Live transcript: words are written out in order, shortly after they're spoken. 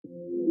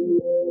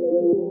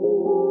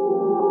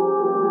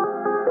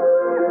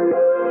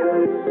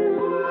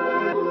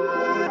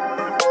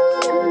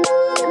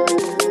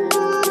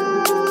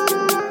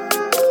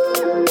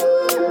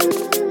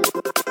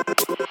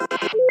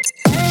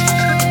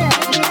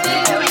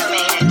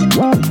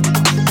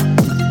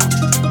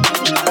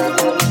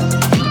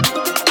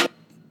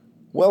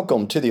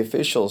Welcome to the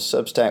official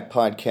Substack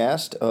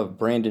podcast of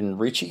Brandon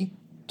Ritchie.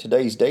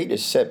 Today's date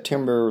is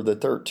September the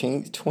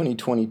 13th,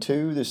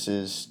 2022. This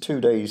is 2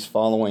 days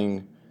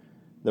following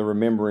the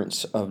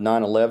remembrance of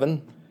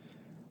 9/11.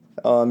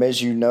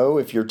 As you know,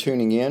 if you're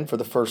tuning in for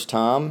the first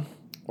time,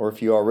 or if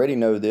you already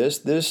know this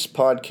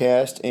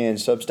podcast and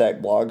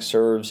Substack blog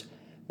serves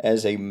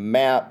as a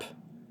map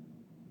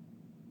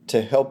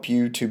to help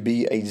you to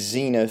be a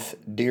zenith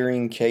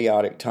during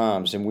chaotic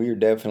times. And we are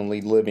definitely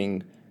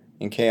living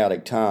in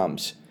chaotic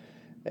times.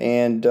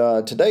 And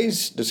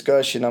today's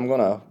discussion, I'm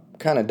going to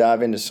kind of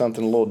dive into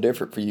something a little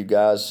different for you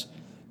guys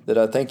that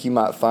I think you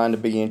might find to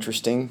be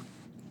interesting.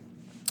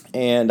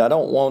 And I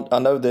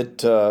know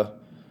that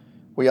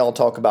we all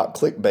talk about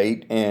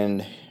clickbait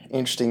and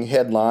interesting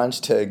headlines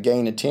to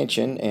gain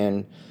attention,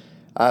 and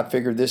I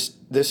figured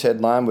this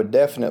headline would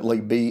definitely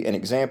be an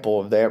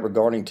example of that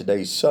regarding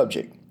today's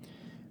subject.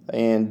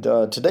 And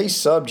today's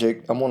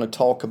subject, I want to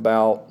talk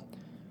about,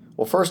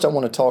 well, first I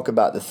want to talk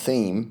about the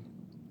theme.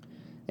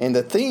 And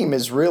the theme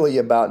is really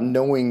about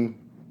knowing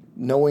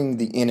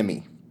the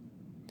enemy.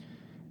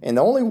 And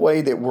the only way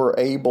that we're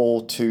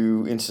able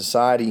to, in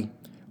society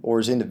or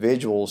as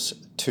individuals,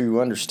 to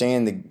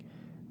understand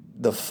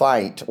the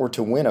fight or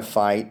to win a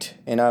fight,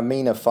 and I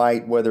mean a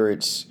fight whether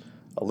it's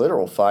a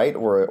literal fight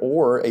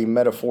or a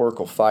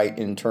metaphorical fight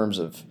in terms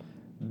of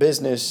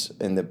business,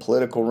 in the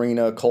political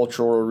arena,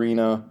 cultural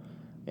arena,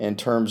 in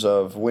terms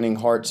of winning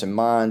hearts and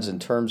minds, in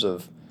terms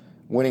of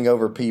winning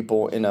over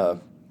people in a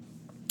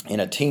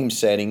team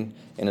setting,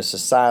 in a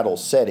societal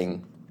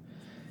setting.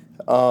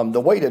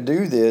 The way to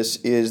do this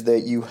is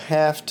that you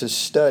have to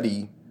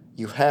study,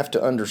 you have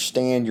to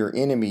understand your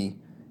enemy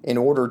in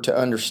order to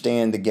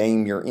understand the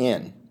game you're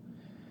in.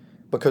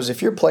 Because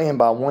if you're playing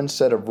by one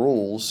set of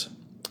rules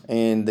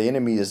and the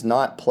enemy is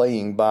not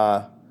playing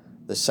by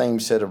the same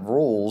set of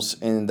rules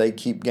and they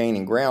keep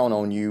gaining ground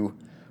on you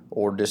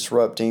or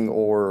disrupting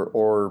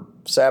or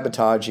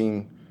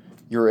sabotaging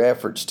your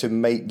efforts to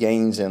make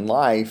gains in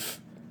life,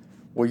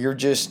 well, you're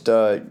just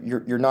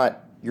you're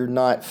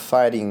not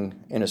fighting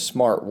in a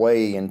smart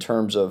way in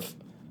terms of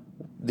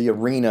the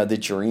arena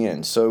that you're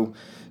in. So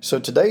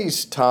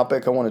today's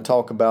topic, I want to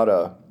talk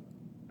about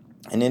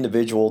an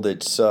individual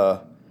that's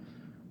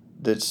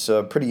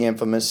pretty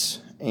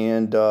infamous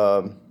and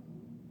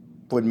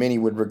what many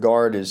would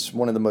regard as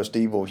one of the most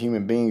evil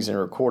human beings in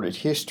recorded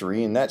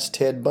history, and that's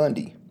Ted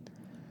Bundy.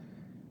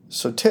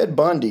 So Ted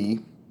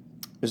Bundy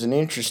is an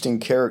interesting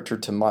character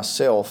to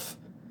myself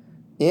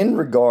in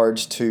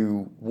regards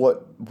to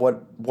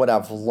what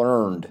I've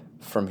learned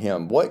from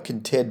him. What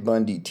can Ted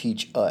Bundy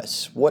teach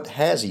us? What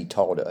has he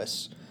taught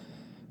us?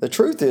 The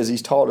truth is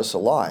he's taught us a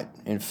lot.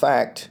 In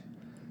fact,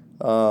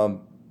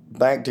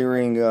 back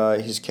during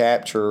his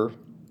capture,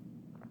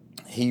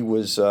 he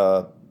was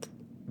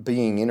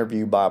being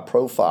interviewed by a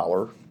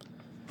profiler,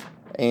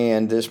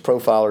 and this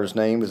profiler's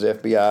name was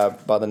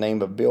FBI by the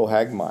name of Bill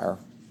Hagmaier,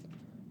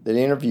 that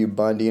interviewed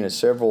Bundy in a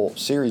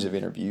series of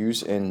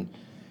interviews and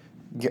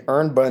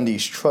earned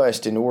Bundy's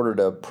trust in order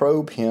to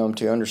probe him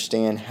to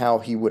understand how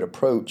he would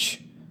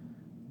approach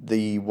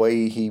the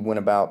way he went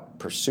about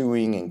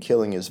pursuing and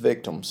killing his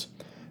victims.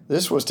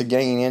 This was to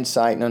gain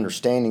insight and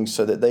understanding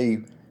so that they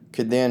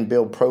could then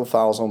build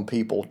profiles on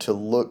people to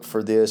look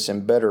for this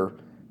and better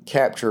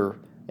capture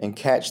and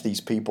catch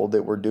these people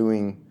that were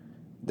going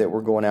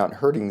out and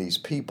hurting these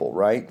people,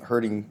 right?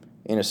 Hurting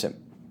innocent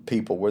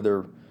people,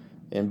 whether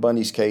in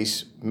Bundy's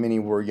case, many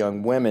were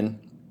young women.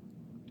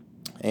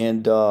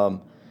 And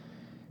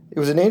it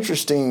was an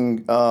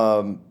interesting,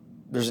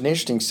 there's an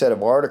interesting set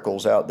of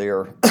articles out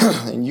there,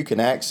 and you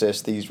can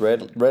access these,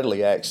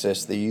 readily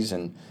access these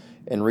and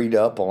read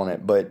up on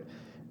it. But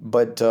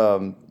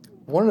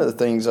one of the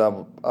things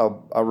I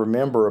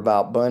remember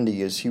about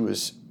Bundy is he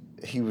was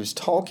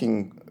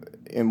talking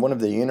in one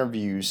of the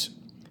interviews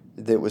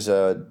that was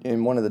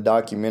in one of the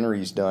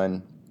documentaries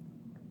done.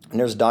 And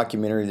there's a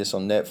documentary that's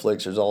on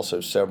Netflix. There's also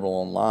several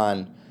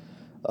online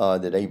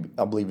that I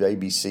believe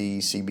ABC,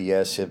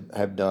 CBS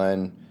have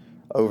done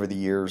over the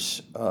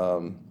years,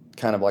 kind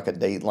of like a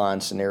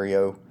Dateline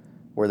scenario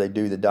where they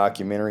do the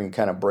documentary and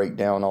kind of break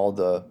down all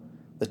the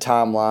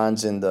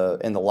timelines in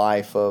the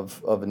life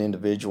of an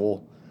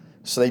individual.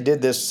 So they did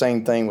this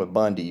same thing with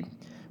Bundy.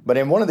 But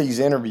in one of these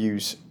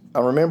interviews, I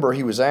remember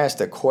he was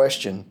asked a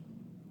question,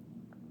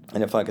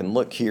 and if I can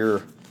look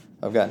here,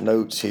 I've got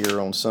notes here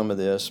on some of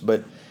this,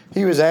 but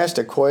he was asked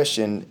a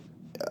question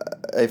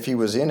if he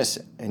was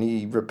innocent, and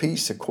he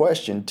repeats the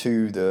question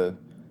to the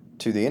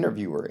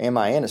interviewer, "Am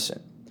I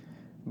innocent?"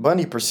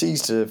 Bundy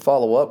proceeds to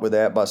follow up with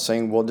that by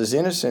saying, "Well, does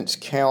innocence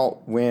count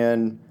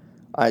when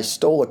I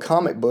stole a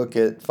comic book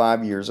at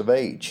 5 years of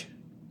age?"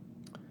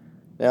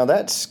 Now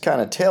that's kind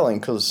of telling,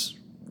 because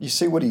you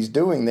see what he's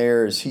doing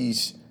there is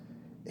he's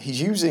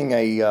using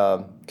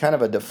a kind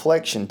of a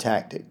deflection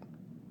tactic.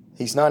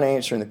 He's not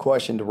answering the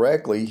question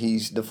directly.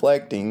 He's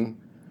deflecting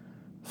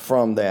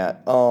from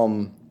that.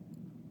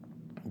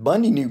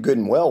 Bundy knew good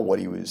and well what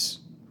he was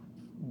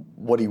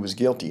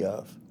guilty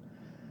of.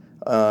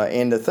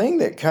 And the thing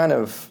that kind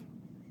of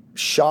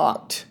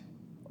shocked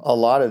a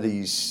lot of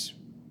these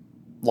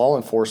law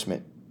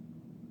enforcement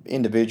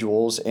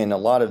individuals and a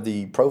lot of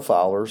the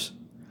profilers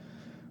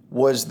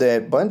was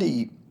that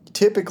Bundy,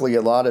 typically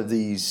a lot of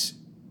these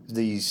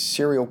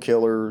serial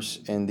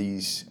killers and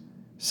these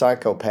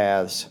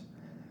psychopaths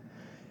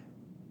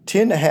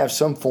tend to have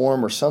some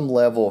form or some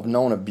level of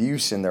known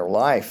abuse in their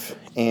life.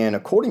 And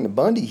according to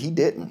Bundy, he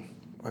didn't.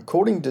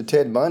 According to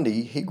Ted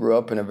Bundy, he grew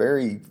up in a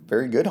very,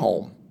 very good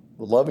home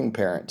with loving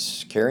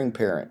parents, caring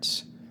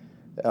parents.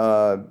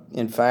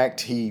 In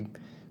fact, he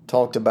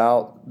talked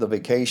about the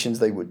vacations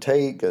they would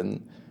take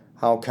and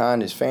how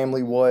kind his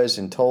family was,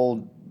 and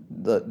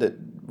that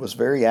was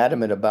very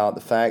adamant about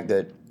the fact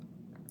that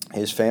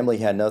his family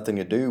had nothing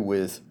to do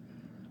with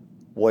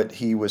what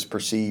he was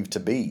perceived to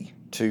be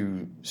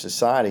to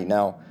society.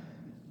 Now,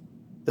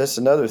 that's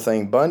another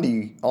thing.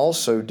 Bundy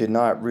also did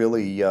not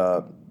really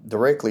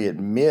directly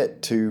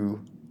admit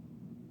to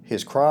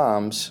his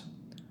crimes,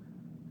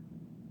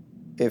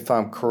 if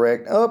I'm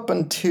correct, up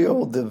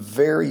until the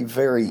very,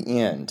 very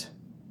end.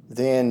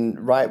 Then,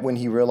 right when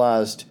he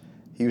realized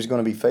he was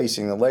going to be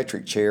facing the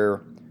electric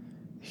chair,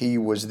 he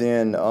was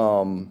then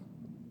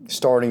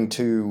starting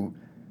to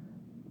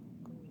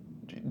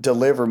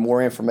deliver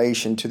more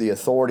information to the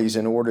authorities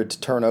in order to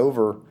turn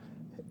over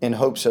in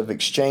hopes of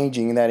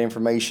exchanging that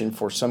information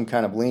for some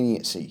kind of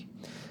leniency.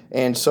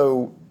 And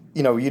so,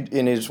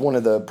 and as one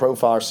of the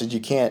profilers said, you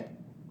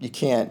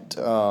can't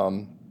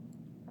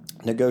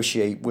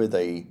negotiate with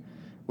a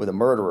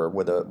murderer,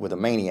 with a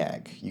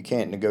maniac. You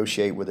can't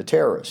negotiate with a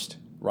terrorist,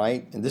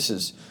 right? And this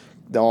is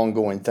the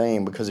ongoing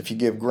thing, because if you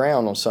give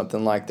ground on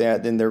something like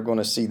that, then they're going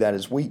to see that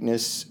as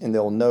weakness, and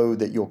they'll know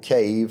that you'll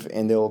cave,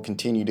 and they'll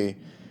continue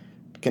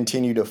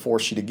to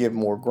force you to give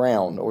more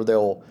ground, or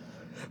they'll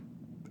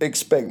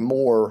expect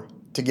more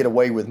to get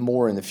away with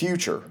more in the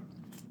future.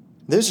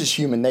 This is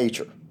human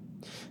nature.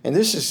 And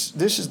this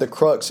is the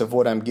crux of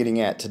what I'm getting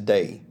at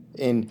today.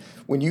 And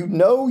when you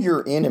know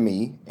your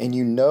enemy and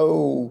you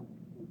know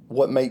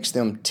what makes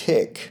them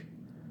tick,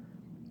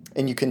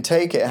 and you can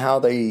take it how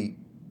they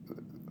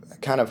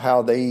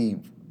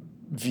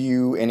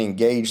view and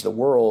engage the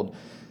world,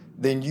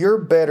 then you're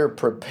better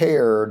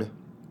prepared,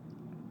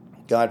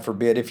 God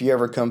forbid, if you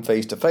ever come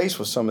face to face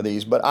with some of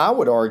these. But I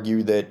would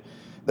argue that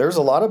there's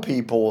a lot of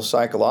people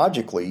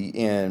psychologically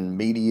in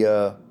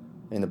media,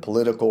 in the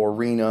political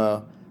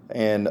arena,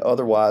 and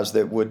otherwise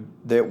that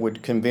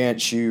would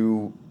convince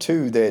you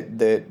too that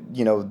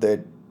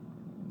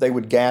they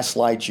would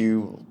gaslight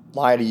you,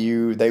 lie to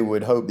you. They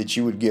would hope that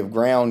you would give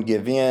ground,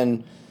 give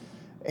in,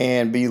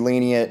 and be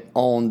lenient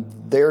on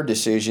their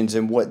decisions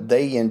and what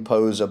they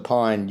impose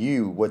upon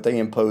you, what they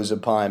impose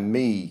upon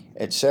me,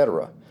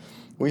 etc.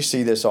 We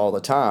see this all the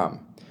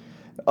time.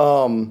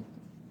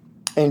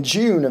 In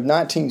June of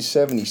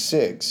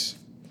 1976,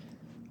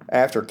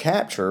 after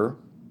capture,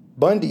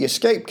 Bundy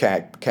escaped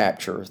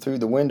capture through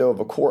the window of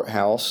a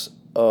courthouse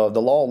of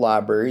the law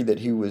library that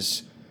he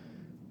was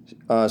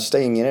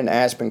staying in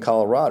Aspen,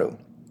 Colorado.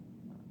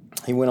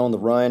 He went on the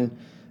run,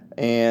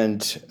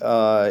 and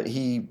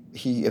he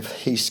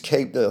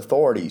escaped the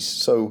authorities.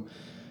 So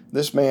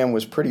this man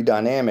was pretty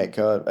dynamic.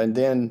 And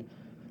then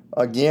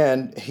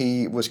again,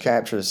 he was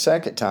captured a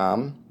second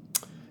time.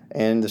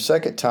 And the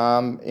second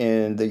time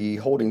in the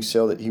holding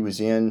cell that he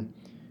was in,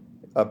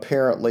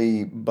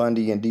 apparently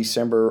Bundy, in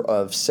December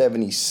of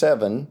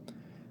 77,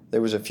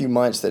 there was a few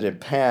months that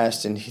had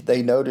passed, and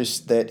they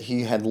noticed that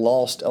he had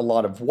lost a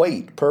lot of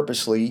weight,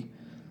 purposely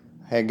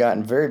had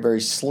gotten very,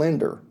 very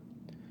slender.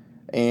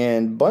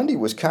 And Bundy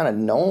was kind of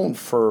known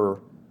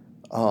for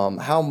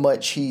how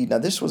much now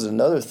this was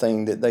another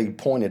thing that they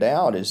pointed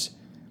out, is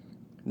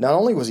not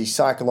only was he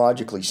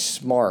psychologically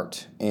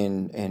smart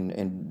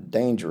and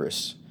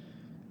dangerous,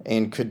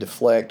 and could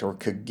deflect or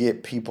could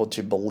get people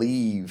to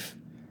believe,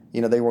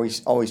 they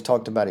always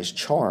talked about his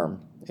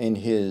charm and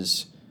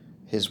his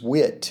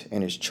wit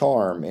and his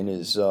charm and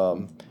his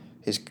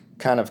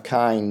kind of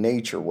kind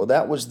nature. Well,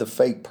 that was the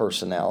fake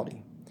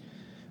personality.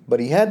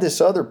 But he had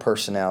this other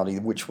personality,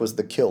 which was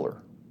the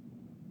killer,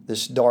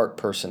 this dark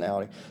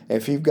personality. And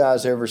if you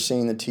guys ever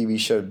seen the TV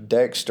show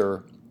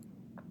Dexter,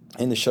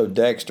 in the show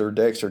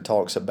Dexter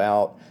talks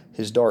about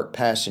his dark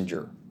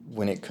passenger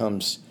when it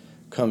comes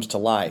to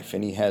life,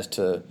 and he has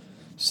to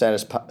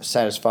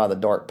satisfy the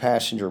dark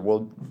passenger. Well,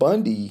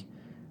 Bundy,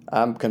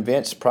 I'm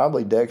convinced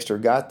probably Dexter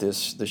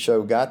the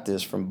show got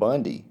this from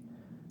Bundy.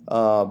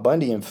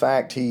 Bundy, in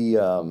fact, he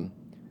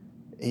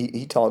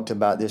talked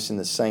about this in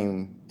the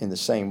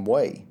same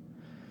way.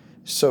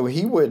 So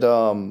he would,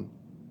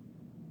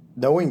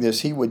 knowing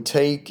this, he would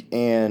take,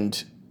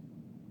 and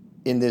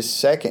in this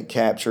second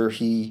capture,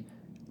 he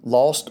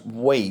lost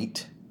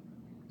weight,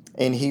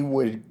 and he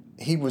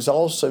was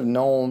also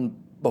known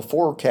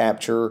before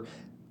capture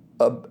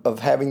of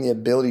having the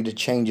ability to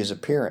change his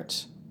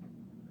appearance.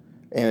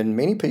 And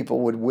many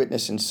people would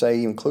witness and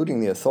say, including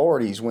the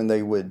authorities, when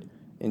they would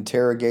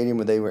interrogate him,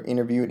 when they were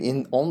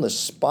interviewed on the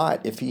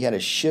spot, if he had a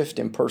shift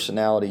in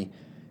personality,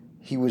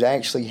 he would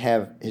actually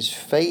have his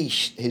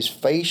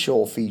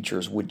facial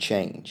features would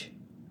change.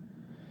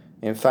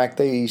 In fact,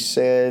 they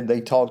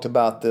talked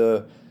about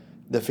the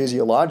the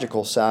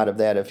physiological side of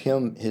that, of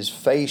him, his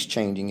face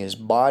changing, his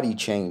body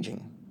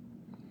changing.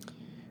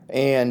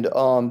 And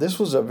this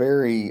was a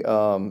very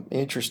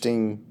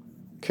interesting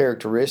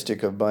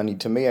characteristic of Bundy.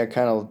 To me, I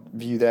kind of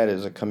view that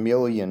as a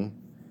chameleon.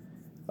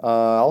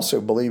 I also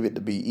believe it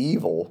to be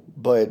evil,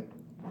 but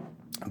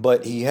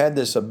he had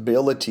this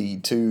ability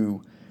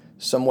to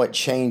somewhat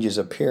change his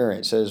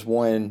appearance. As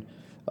one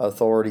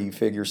authority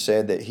figure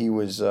said, that he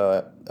was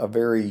a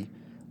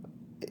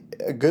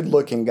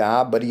good-looking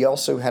guy, but he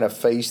also had a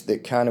face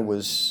that kind of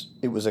was,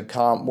 it was a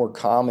more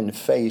common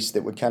face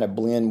that would kind of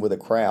blend with a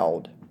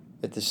crowd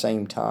at the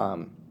same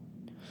time.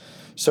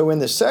 So in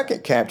the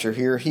second capture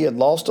here, he had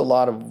lost a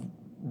lot of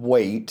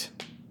weight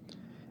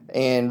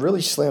and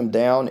really slimmed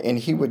down, and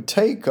he would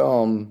take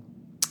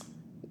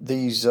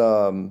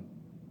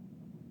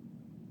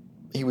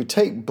he would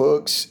take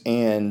books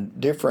and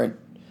different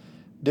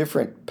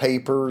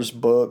papers,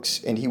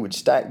 books, and he would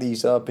stack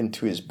these up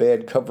into his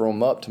bed, cover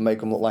them up to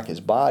make them look like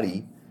his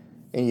body,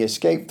 and he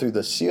escaped through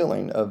the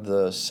ceiling of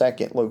the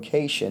second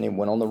location and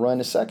went on the run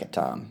a second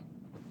time.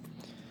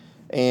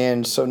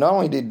 And so not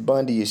only did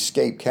Bundy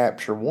escape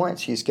capture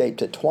once, he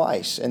escaped it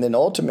twice. And then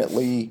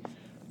ultimately,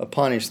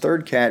 upon his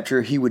third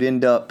capture, he would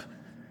end up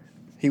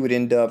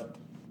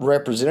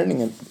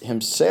representing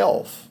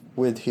himself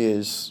with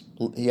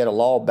he had a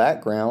law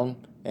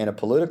background and a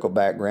political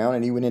background,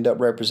 and he would end up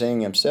representing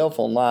himself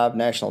on live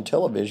national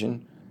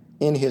television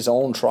in his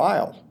own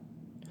trial.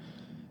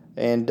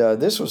 And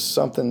this was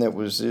something that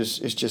was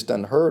just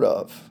unheard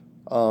of.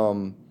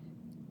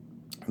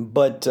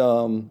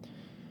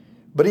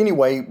 But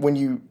anyway,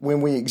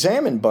 when we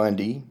examine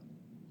Bundy,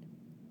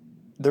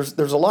 there's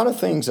a lot of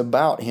things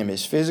about him,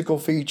 his physical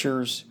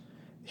features,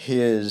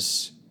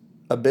 his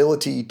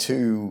ability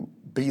to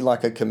be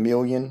like a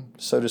chameleon,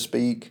 so to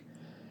speak,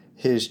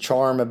 his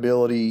charm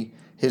ability,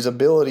 his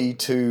ability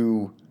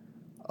to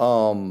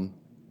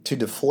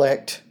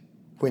deflect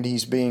when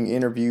he's being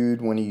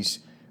interviewed, when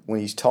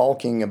he's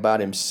talking about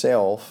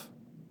himself.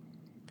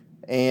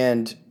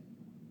 And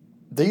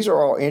these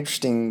are all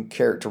interesting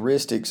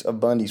characteristics of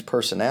Bundy's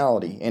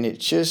personality, and it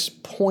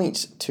just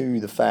points to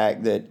the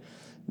fact that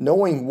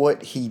knowing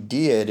what he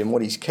did and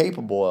what he's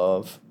capable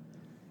of,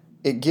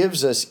 it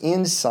gives us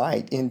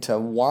insight into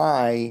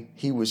why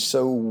he was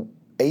so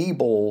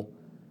able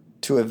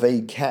to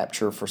evade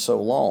capture for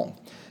so long.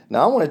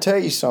 Now, I want to tell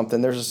you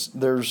something. There's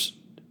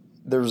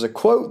a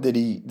quote that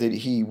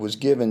he was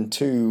given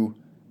to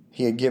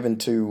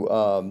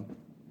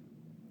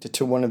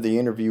one of the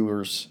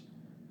interviewers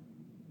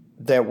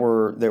that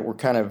were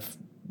kind of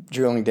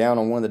drilling down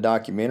on one of the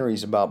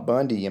documentaries about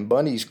Bundy, and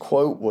Bundy's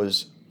quote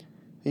was,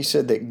 he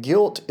said that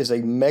guilt is a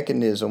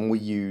mechanism we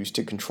use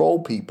to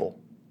control people.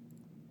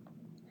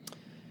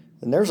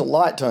 And there's a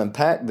lot to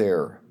unpack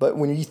there, but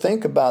when you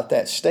think about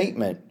that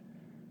statement,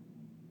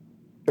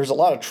 there's a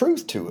lot of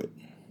truth to it.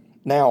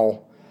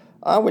 Now,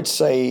 I would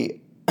say,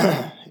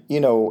 I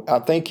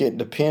think it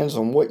depends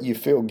on what you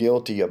feel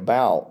guilty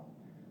about.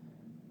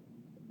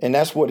 And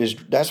that's what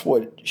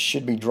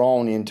should be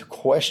drawn into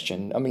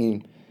question. I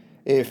mean,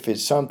 if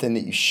it's something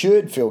that you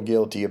should feel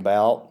guilty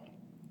about,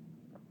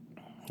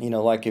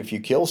 like if you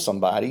kill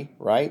somebody,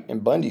 right?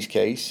 In Bundy's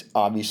case,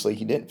 obviously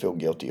he didn't feel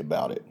guilty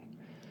about it.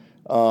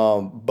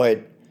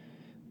 But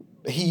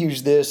he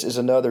used this as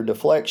another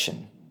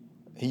deflection.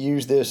 He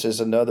used this as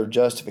another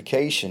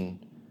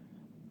justification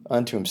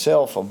unto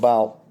himself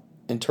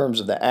in terms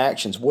of the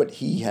actions, what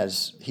he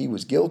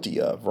was guilty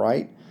of,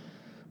 right?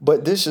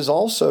 But this is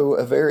also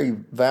a very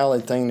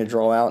valid thing to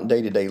draw out in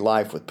day-to-day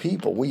life with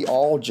people. We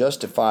all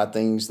justify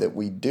things that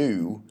we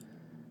do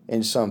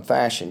in some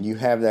fashion. You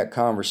have that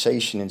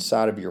conversation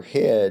inside of your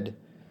head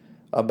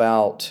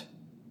about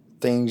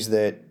things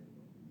that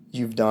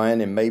you've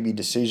done and maybe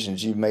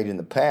decisions you've made in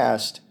the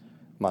past,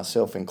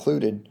 myself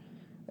included,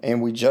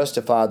 and we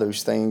justify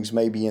those things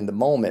maybe in the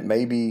moment.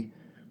 Maybe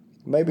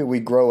we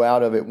grow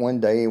out of it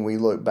one day and we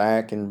look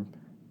back and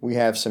we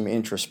have some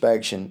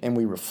introspection and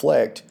we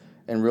reflect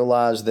and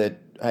realize that,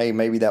 hey,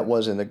 maybe that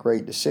wasn't a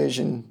great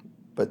decision,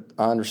 but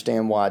I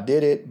understand why I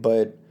did it,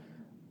 but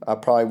I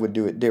probably would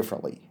do it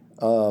differently.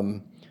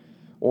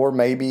 Or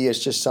maybe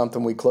it's just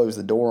something we close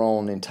the door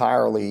on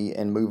entirely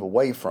and move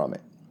away from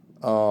it.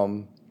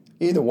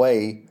 Either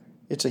way,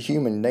 it's a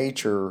human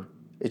nature.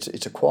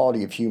 It's a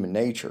quality of human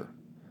nature.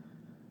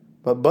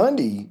 But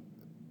Bundy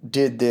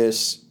did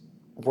this,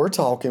 we're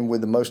talking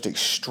with the most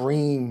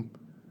extreme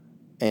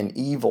and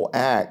evil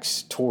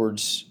acts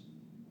towards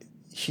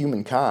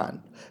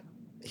humankind.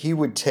 He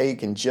would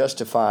take and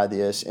justify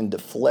this and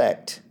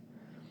deflect.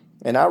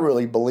 And I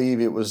really believe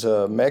it was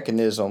a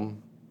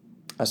mechanism,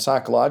 a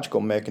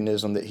psychological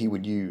mechanism that he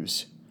would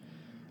use.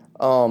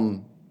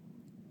 But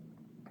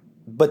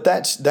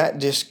that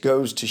just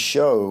goes to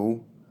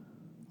show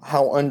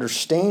how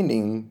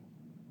understanding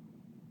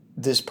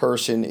this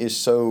person is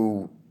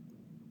so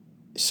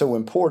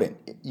important.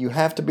 You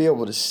have to be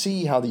able to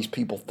see how these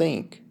people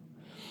think.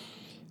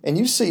 And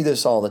you see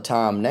this all the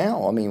time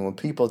now. I mean, when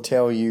people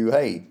tell you,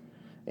 hey,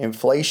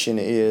 inflation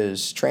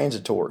is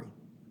transitory.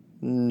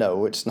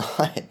 No, it's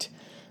not.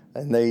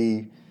 And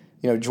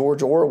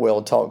George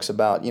Orwell talks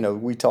about,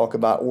 we talk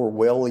about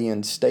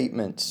Orwellian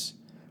statements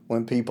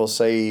when people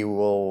say,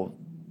 well,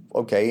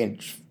 okay,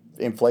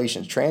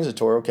 inflation's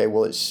transitory. Okay,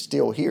 well, it's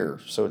still here.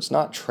 So it's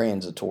not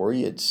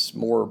transitory. It's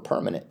more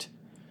permanent.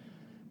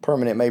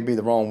 Permanent may be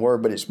the wrong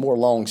word, but it's more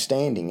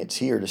long-standing. It's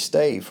here to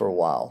stay for a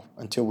while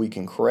until we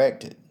can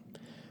correct it.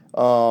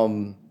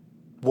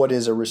 What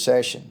is a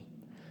recession?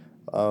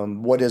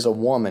 What is a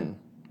woman?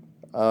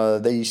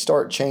 They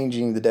start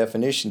changing the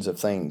definitions of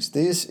things.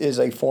 This is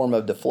a form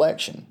of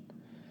deflection.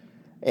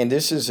 And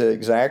this is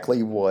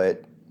exactly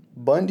what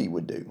Bundy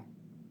would do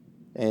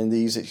in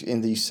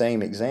these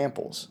same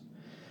examples.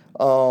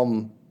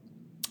 The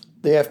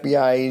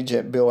FBI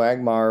agent Bill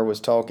Agmeyer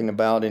was talking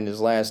about in his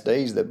last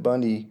days that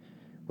Bundy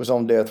was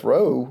on death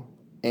row,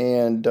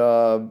 and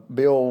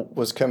Bill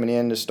was coming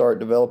in to start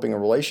developing a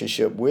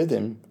relationship with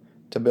him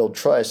to build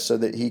trust so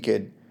that he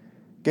could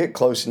get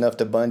close enough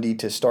to Bundy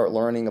to start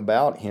learning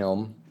about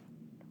him.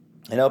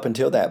 And up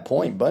until that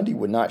point, Bundy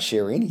would not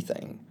share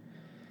anything.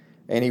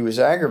 And he was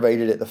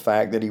aggravated at the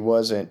fact that he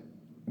wasn't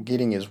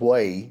getting his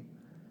way.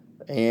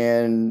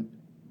 And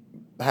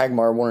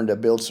Hagmar wanted to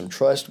build some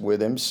trust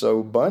with him.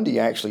 So Bundy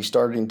actually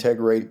started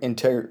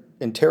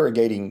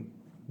interrogating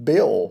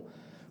Bill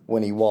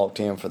when he walked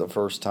in for the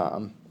first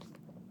time.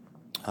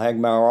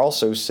 Hagmar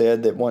also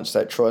said that once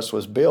that trust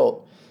was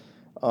built,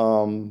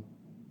 in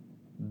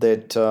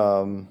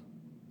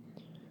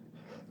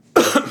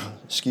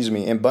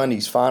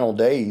Bundy's final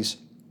days,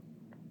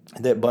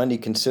 that Bundy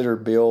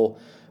considered Bill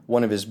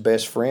one of his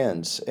best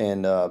friends.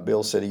 And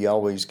Bill said he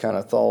always kind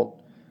of thought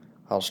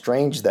how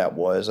strange that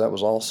was. That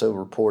was also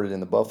reported in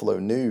the Buffalo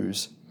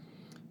News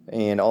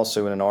and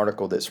also in an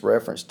article that's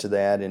referenced to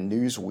that in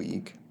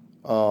Newsweek.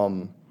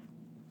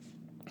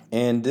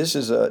 And this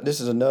is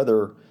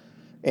another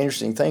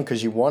interesting thing,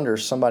 because you wonder,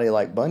 somebody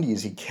like Bundy,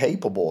 is he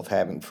capable of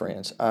having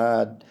friends?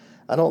 I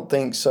don't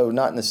think so,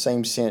 not in the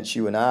same sense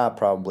you and I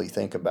probably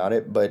think about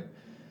it, but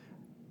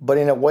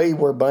in a way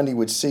where Bundy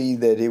would see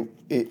that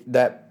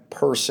that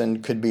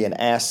person could be an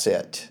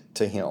asset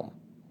to him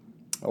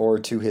or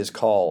to his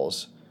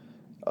cause.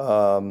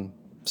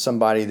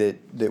 Somebody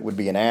that would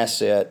be an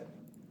asset,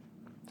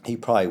 he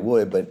probably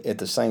would, but at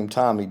the same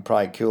time, he'd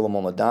probably kill them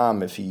on a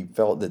dime if he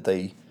felt that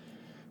they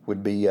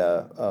would be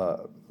a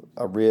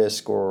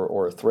risk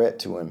or a threat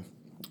to him.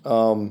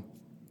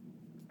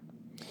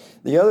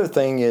 The other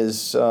thing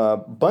is,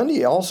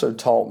 Bundy also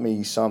taught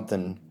me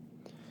something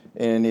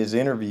in his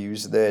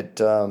interviews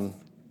that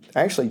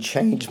actually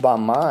changed my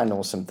mind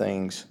on some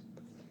things.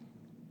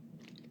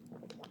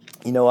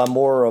 I'm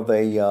more of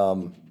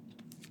a,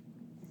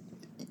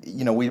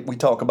 we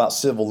talk about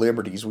civil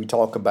liberties, we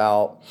talk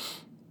about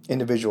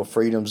individual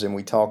freedoms, and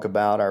we talk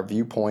about our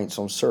viewpoints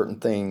on certain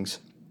things.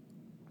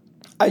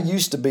 I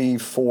used to be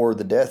for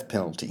the death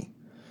penalty.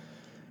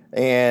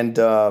 And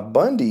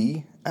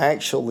Bundy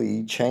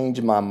actually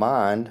changed my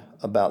mind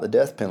about the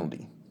death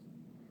penalty.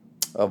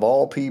 Of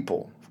all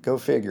people. Go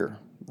figure,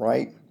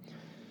 right?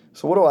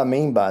 So what do I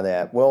mean by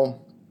that?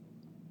 Well,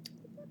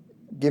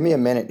 give me a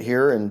minute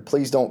here, and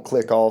please don't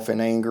click off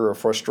in anger or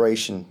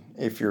frustration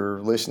if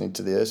you're listening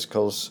to this,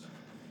 because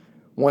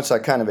once I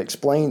kind of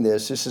explain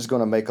this is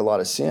going to make a lot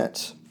of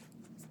sense.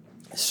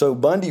 So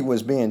Bundy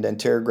was being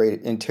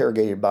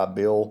interrogated by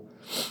Bill,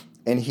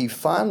 and he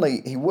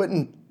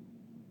wouldn't,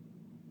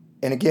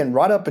 and again,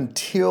 right up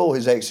until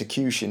his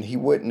execution, he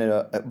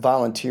wouldn't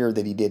volunteer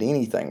that he did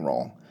anything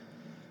wrong.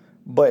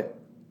 But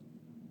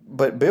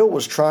Bill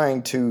was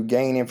trying to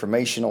gain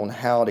information on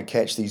how to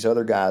catch these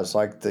other guys,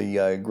 like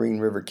the Green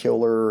River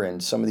Killer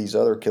and some of these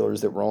other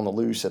killers that were on the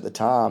loose at the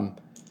time.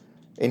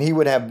 And he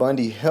would have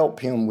Bundy help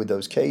him with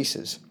those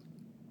cases.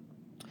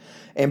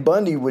 And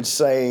Bundy would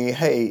say,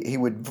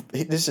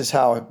 this is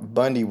how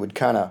Bundy would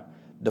kind of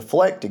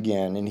deflect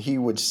again. And he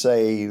would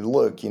say,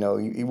 look,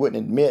 he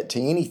wouldn't admit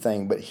to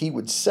anything, but he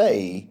would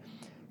say,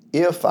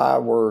 if I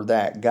were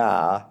that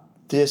guy,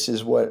 this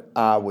is what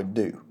I would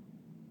do.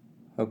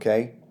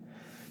 Okay?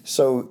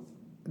 So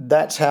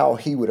that's how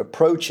he would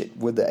approach it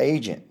with the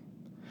agent.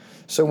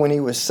 So when he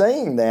was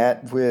saying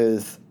that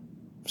with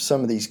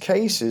some of these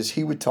cases,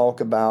 he would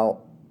talk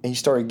about, he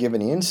started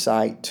giving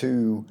insight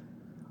to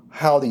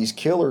how these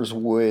killers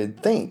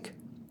would think.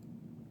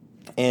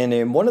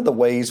 And one of the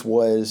ways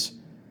was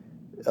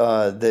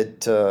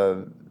that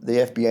the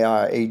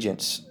FBI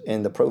agents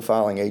and the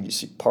profiling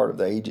agency, part of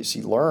the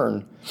agency,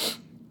 learned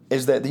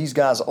is that these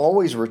guys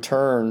always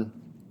return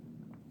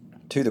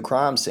to the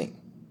crime scene.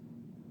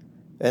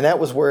 And that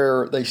was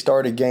where they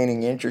started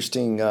gaining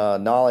interesting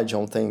knowledge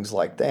on things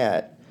like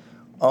that.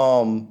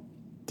 The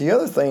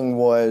other thing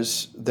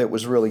that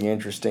was really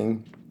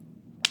interesting,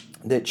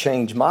 that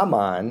changed my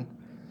mind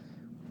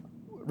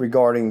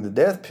regarding the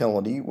death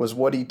penalty, was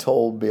what he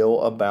told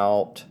Bill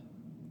about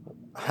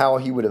how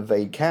he would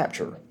evade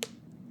capture.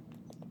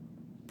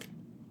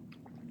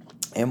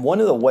 And one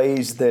of the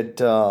ways that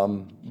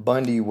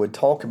Bundy would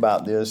talk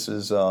about this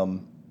is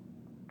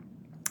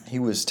he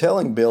was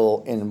telling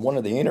Bill in one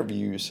of the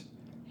interviews,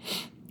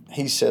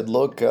 he said,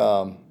 look,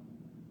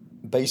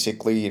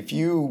 basically, if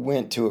you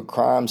went to a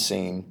crime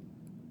scene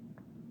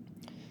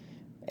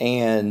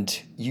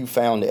and you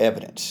found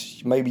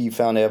evidence. Maybe you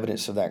found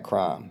evidence of that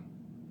crime.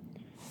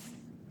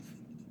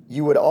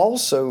 You would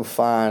also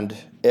find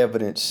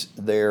evidence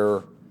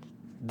there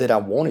that I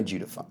wanted you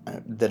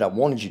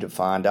to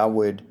find. I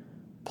would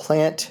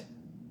plant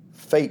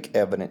fake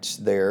evidence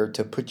there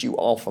to put you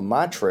off of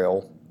my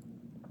trail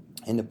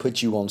and to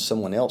put you on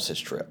someone else's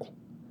trail.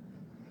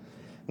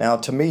 Now,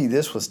 to me,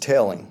 this was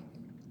telling.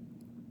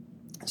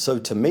 So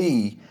to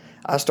me,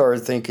 I started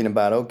thinking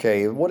about,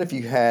 okay, what if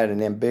you had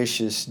an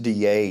ambitious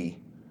DA?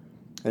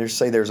 Let's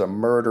say there's a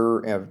murder,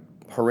 a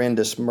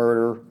horrendous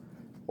murder,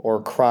 or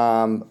a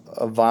crime,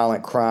 a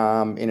violent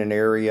crime in an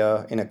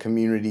area, in a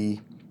community,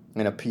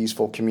 in a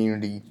peaceful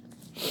community,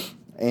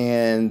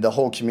 and the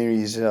whole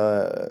community is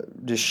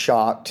just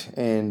shocked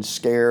and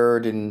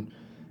scared and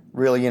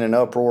really in an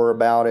uproar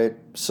about it,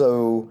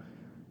 so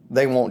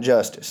they want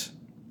justice.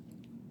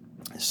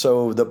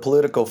 So the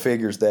political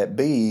figures that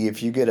be,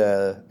 if you get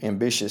an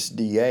ambitious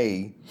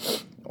DA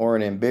or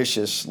an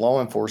ambitious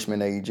law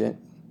enforcement agent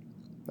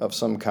of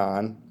some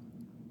kind,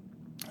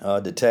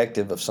 a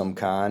detective of some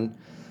kind,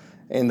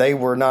 and they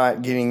were not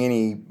making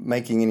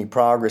any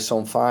progress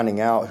on finding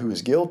out who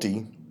is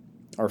guilty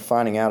or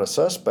finding out a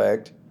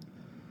suspect,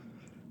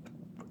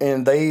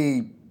 and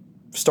they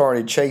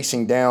started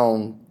chasing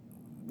down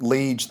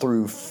leads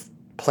through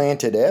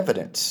planted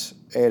evidence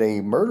at a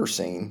murder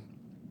scene,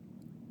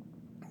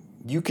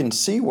 you can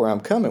see where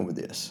I'm coming with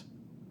this.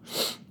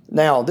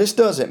 Now, this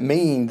doesn't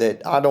mean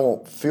that I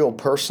don't feel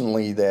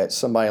personally that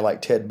somebody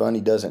like Ted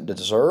Bundy doesn't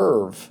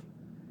deserve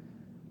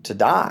to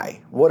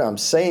die. What I'm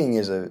saying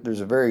is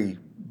there's a very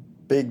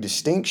big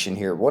distinction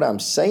here. What I'm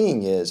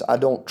saying is I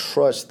don't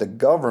trust the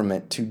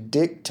government to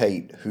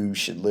dictate who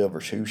should live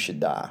or who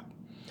should die.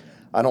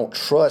 I don't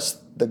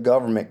trust the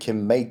government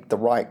can make the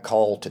right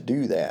call to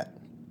do that.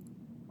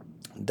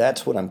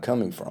 That's what I'm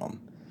coming from.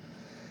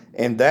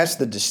 And that's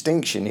the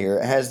distinction here.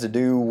 It has to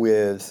do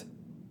with,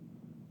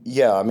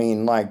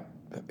 like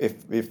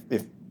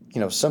if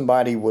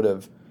somebody would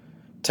have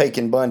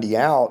taken Bundy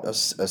out, a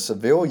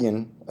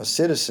civilian, a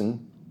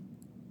citizen,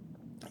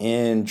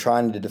 in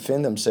trying to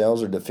defend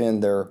themselves or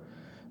defend their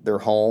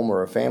home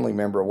or a family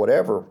member or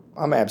whatever,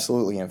 I'm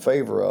absolutely in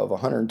favor of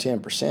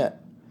 110%,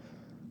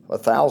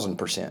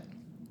 1,000%.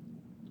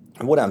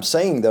 And what I'm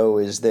saying, though,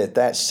 is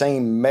that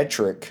same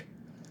metric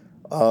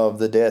of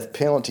the death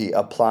penalty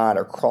applied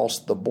across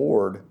the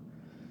board,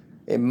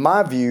 in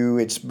my view,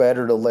 it's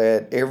better to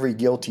let every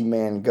guilty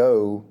man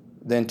go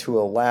than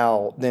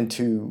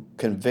to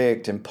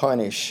convict and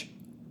punish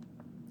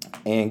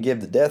and give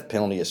the death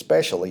penalty,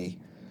 especially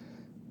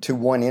to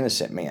one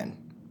innocent man.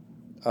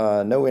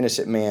 No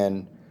innocent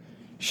man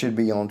should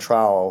be on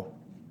trial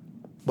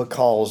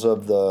because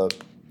of the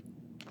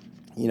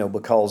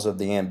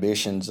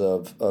ambitions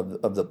of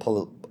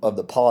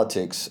the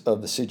politics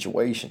of the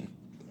situation.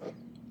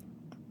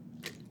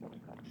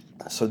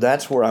 So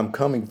that's where I'm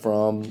coming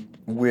from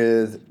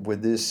with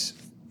this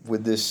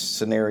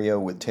scenario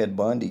with Ted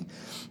Bundy,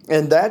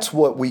 and that's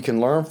what we can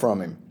learn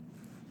from him.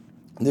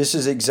 This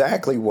is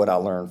exactly what I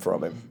learned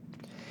from him.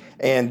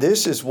 And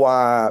this is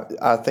why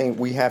I think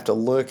we have to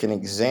look and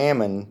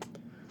examine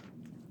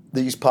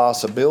these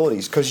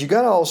possibilities, because you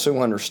got to also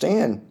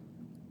understand,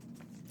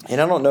 and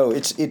I don't know,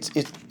 it's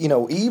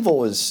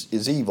evil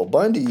is evil.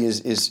 Bundy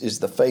is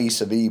the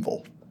face of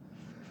evil,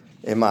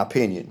 in my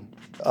opinion.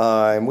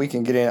 And we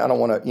can get in. I don't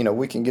want to.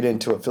 We can get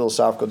into a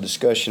philosophical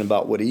discussion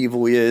about what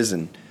evil is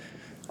and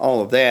all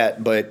of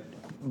that. But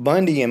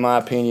Bundy, in my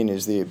opinion,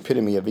 is the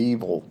epitome of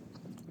evil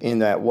in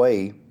that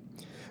way.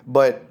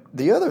 But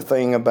the other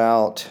thing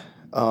about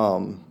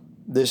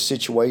this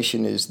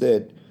situation is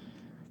that,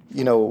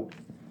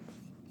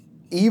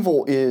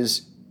 evil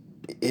is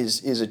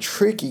a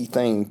tricky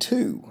thing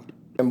too.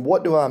 And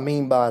what do I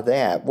mean by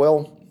that?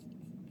 Well,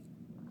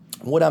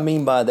 what I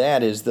mean by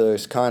that is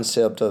this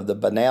concept of the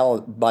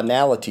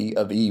banality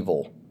of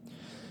evil.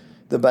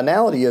 The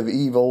banality of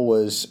evil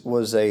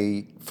was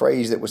a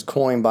phrase that was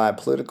coined by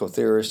political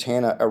theorist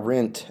Hannah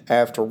Arendt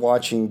after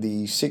watching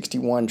the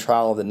 1961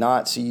 trial of the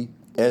Nazi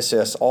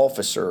SS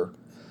officer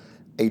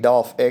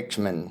Adolf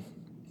Eichmann.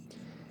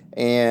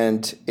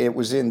 And it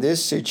was in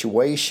this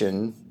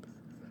situation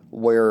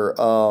where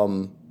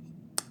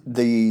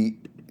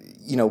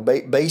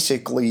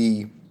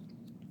basically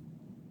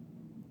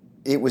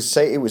it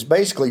was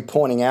basically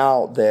pointing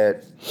out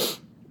that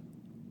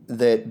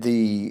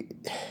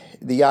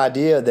the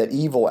idea that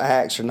evil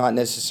acts are not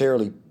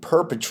necessarily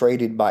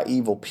perpetrated by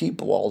evil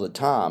people all the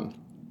time.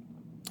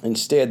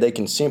 Instead, they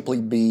can simply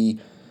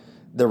be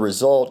the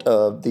result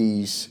of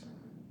these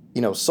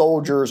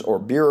soldiers or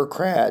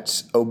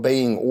bureaucrats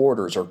obeying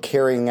orders or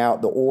carrying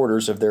out the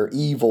orders of their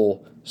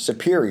evil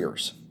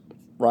superiors,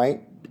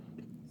 right?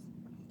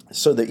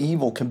 So the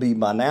evil can be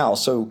banal.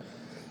 So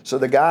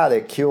the guy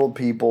that killed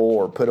people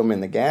or put them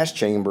in the gas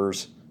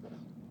chambers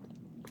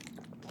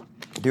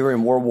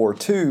during World War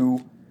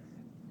II,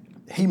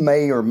 he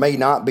may or may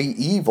not be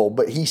evil,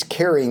 but he's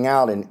carrying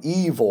out an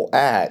evil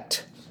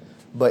act.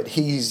 But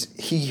he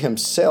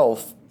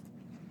himself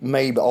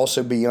may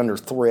also be under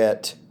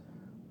threat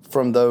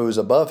from those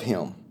above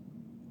him.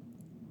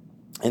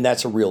 And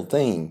that's a real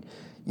thing.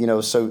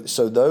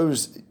 So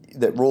those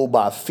that rule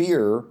by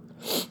fear,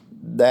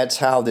 that's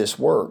how this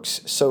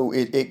works. So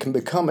it can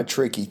become a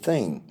tricky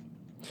thing.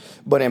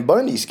 But in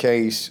Bundy's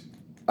case,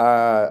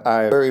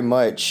 I very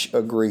much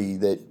agree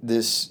that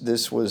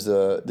this was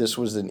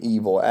an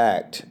evil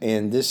act,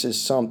 and this is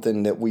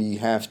something that we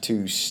have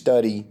to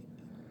study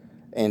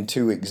and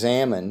to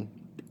examine.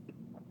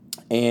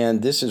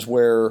 And this is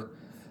where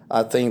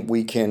I think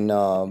we can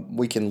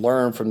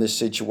learn from this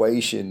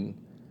situation,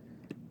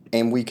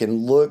 and we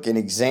can look and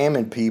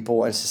examine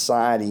people and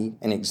society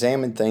and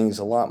examine things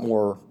a lot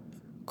more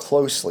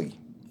closely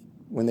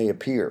when they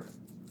appear.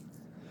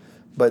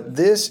 But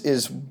this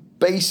is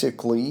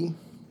basically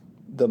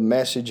the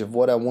message of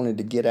what I wanted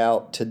to get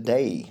out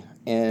today.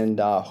 And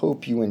I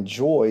hope you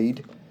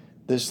enjoyed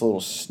this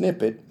little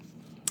snippet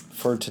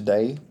for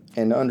today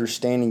and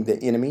understanding the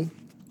enemy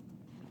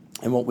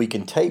and what we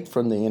can take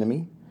from the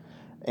enemy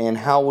and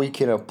how we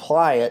can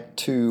apply it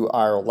to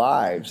our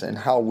lives, and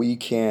how we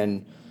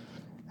can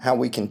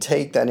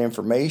take that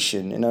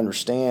information and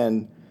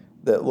understand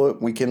that,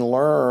 look, we can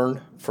learn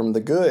from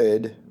the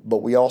good, but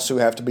we also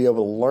have to be able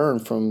to learn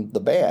from the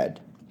bad.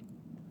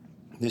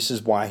 This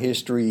is why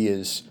history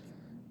is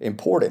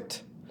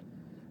important.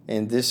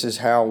 And this is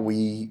how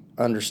we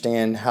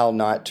understand how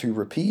not to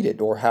repeat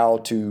it, or how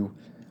to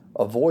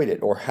avoid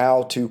it, or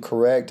how to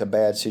correct a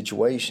bad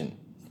situation.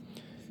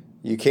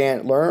 You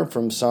can't learn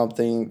from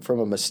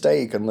a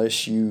mistake,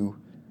 unless you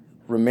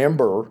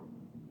remember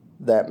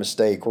that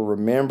mistake or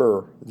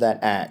remember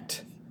that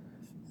act.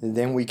 And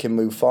then we can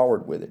move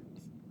forward with it.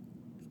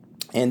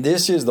 And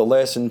this is the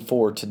lesson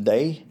for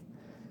today.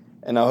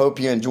 And I hope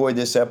you enjoyed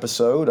this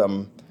episode.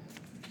 I'm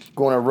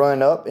going to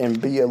run up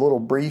and be a little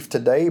brief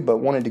today, but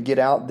wanted to get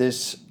out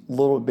this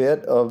little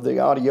bit of the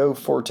audio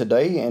for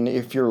today. And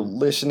if you're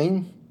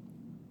listening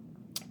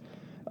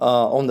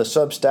on the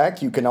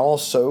Substack, you can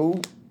also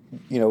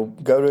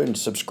go to and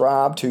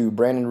subscribe to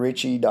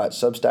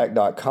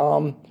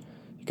brandonritchie.substack.com.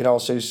 You can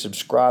also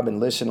subscribe and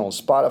listen on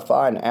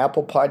Spotify and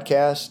Apple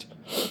Podcast.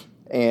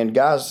 And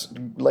guys,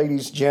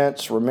 ladies,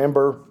 gents,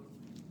 remember,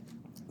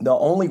 the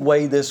only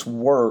way this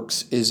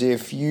works is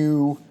if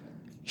you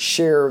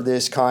share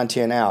this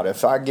content out.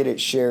 If I get it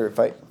shared,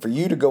 for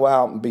you to go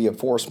out and be a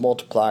force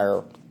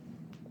multiplier,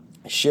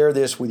 share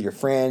this with your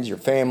friends, your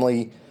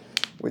family,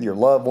 with your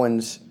loved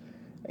ones,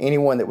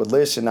 anyone that would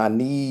listen. I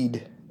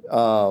need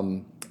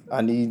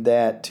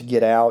that to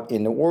get out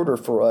in order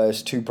for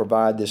us to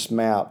provide this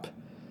map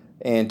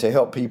and to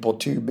help people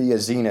to be a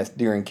zenith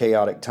during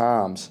chaotic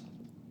times.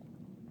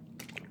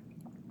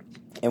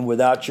 And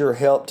without your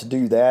help to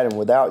do that, and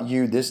without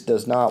you, this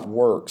does not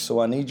work.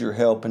 So I need your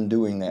help in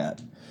doing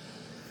that.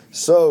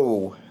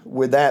 So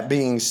with that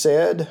being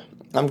said,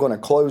 I'm going to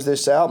close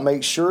this out.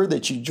 Make sure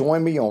that you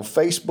join me on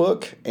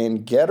Facebook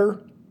and Getter.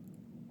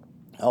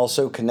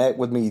 Also connect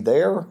with me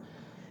there.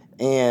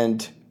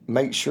 And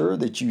make sure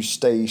that you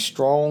stay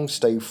strong,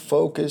 stay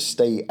focused,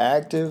 stay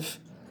active,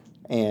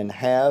 and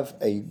have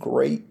a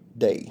great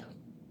day.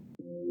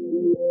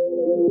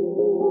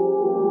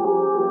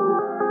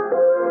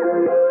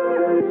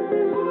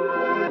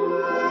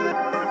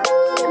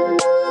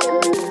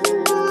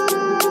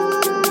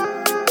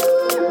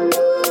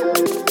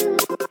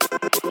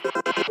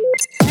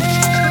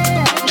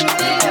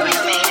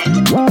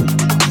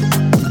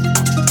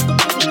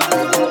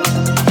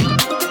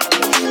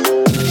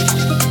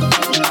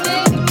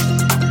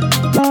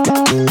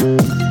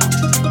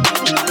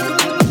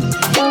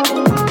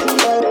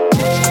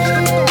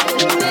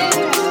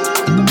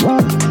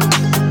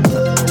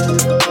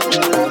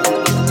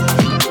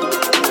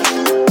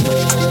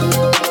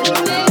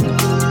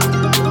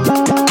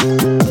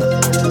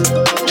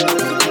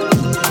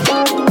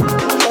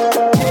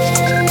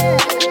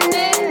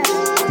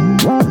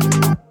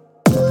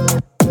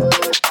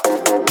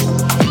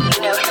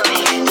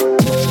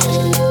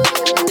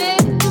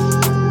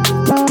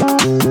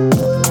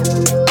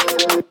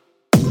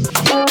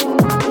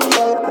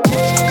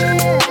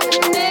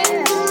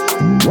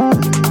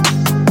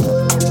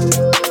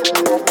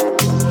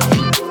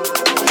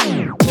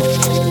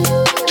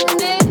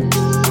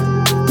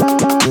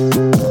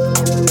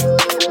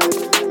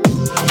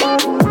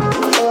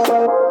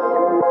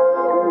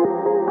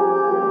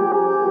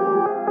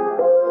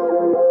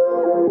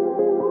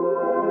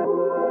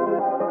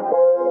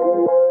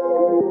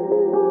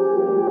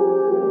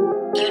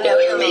 You know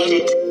who made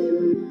it.